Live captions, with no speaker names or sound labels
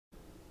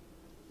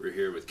We're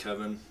here with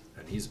Kevin,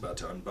 and he's about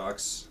to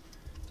unbox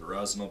the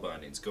Rossignol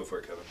bindings. Go for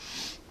it, Kevin.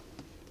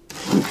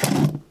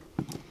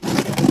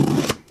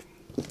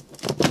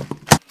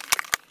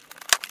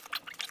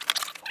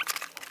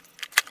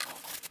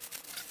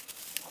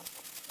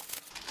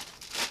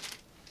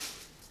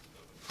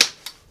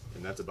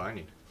 And that's a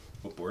binding.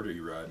 What board are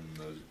you riding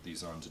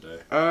these on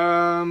today?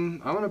 I'm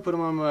gonna put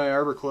them on my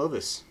Arbor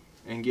Clovis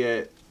and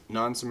get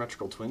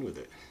non-symmetrical twin with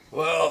it.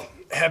 Well,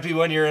 happy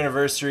 1-year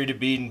anniversary to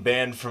being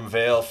banned from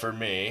Vail for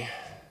me.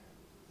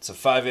 It's a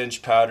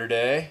 5-inch powder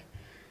day.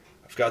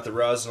 I've got the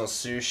Rossignol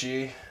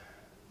Sushi,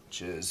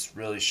 which is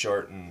really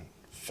short and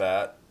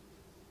fat,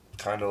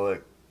 kind of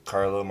like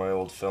Carlo, my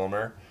old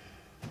filmer.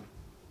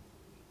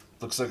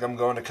 Looks like I'm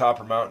going to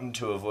Copper Mountain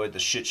to avoid the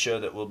shit show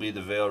that will be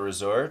the Vail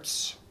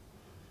resorts.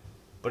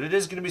 But it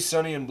is going to be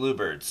sunny in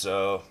Bluebird,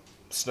 so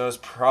snow's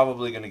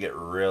probably going to get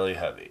really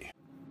heavy.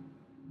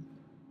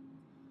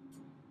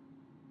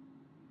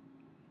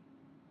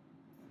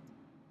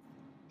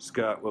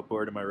 Scott, what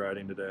board am I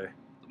riding today?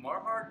 The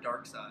Marhar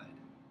Darkside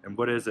And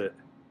what is it?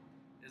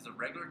 is a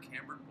regular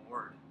cambered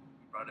board.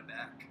 We brought it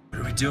back.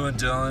 What are we doing,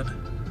 Dylan?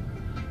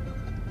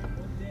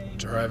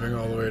 Driving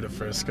all the way to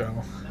Frisco.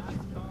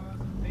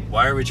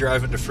 Why are we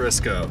driving to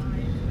Frisco?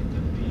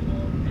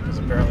 Because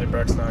apparently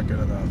Breck's not good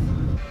enough.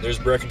 There's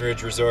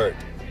Breckenridge Resort.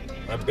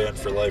 I'm banned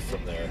for life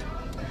from there.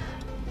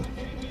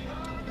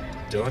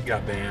 Dylan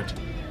got banned.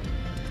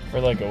 For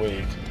like a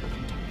week.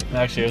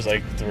 Actually, it was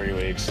like 3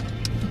 weeks.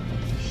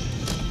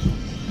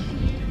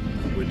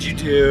 What'd you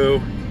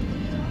do?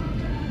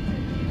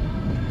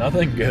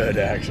 Nothing good,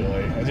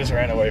 actually. I just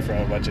ran away from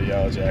a bunch of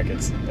yellow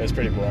jackets. It was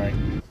pretty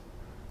boring.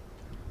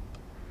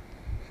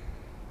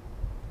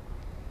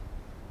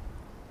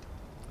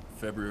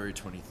 February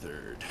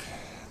 23rd.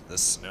 The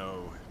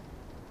snow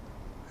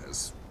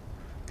has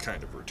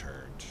kind of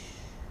returned.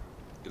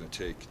 Gonna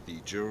take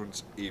the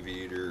Jones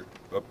Aviator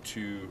up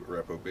to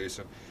Arapahoe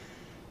Basin.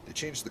 They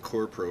changed the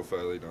core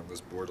profiling on this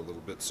board a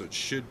little bit, so it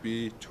should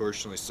be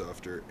torsionally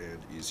softer and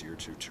easier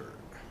to turn.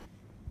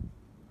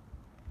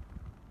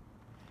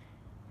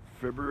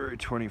 February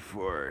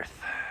 24th.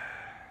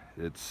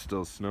 It's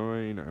still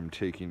snowing. I'm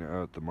taking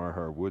out the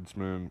Marhar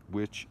Woodsman,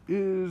 which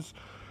is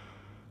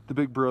the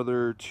big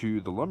brother to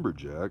the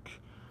Lumberjack.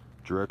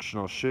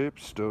 Directional shape,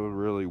 still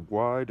really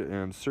wide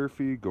and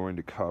surfy, going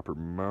to Copper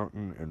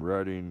Mountain and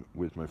riding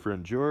with my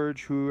friend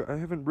George, who I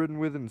haven't ridden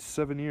with in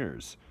 7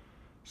 years.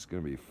 It's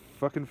gonna be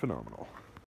fucking phenomenal.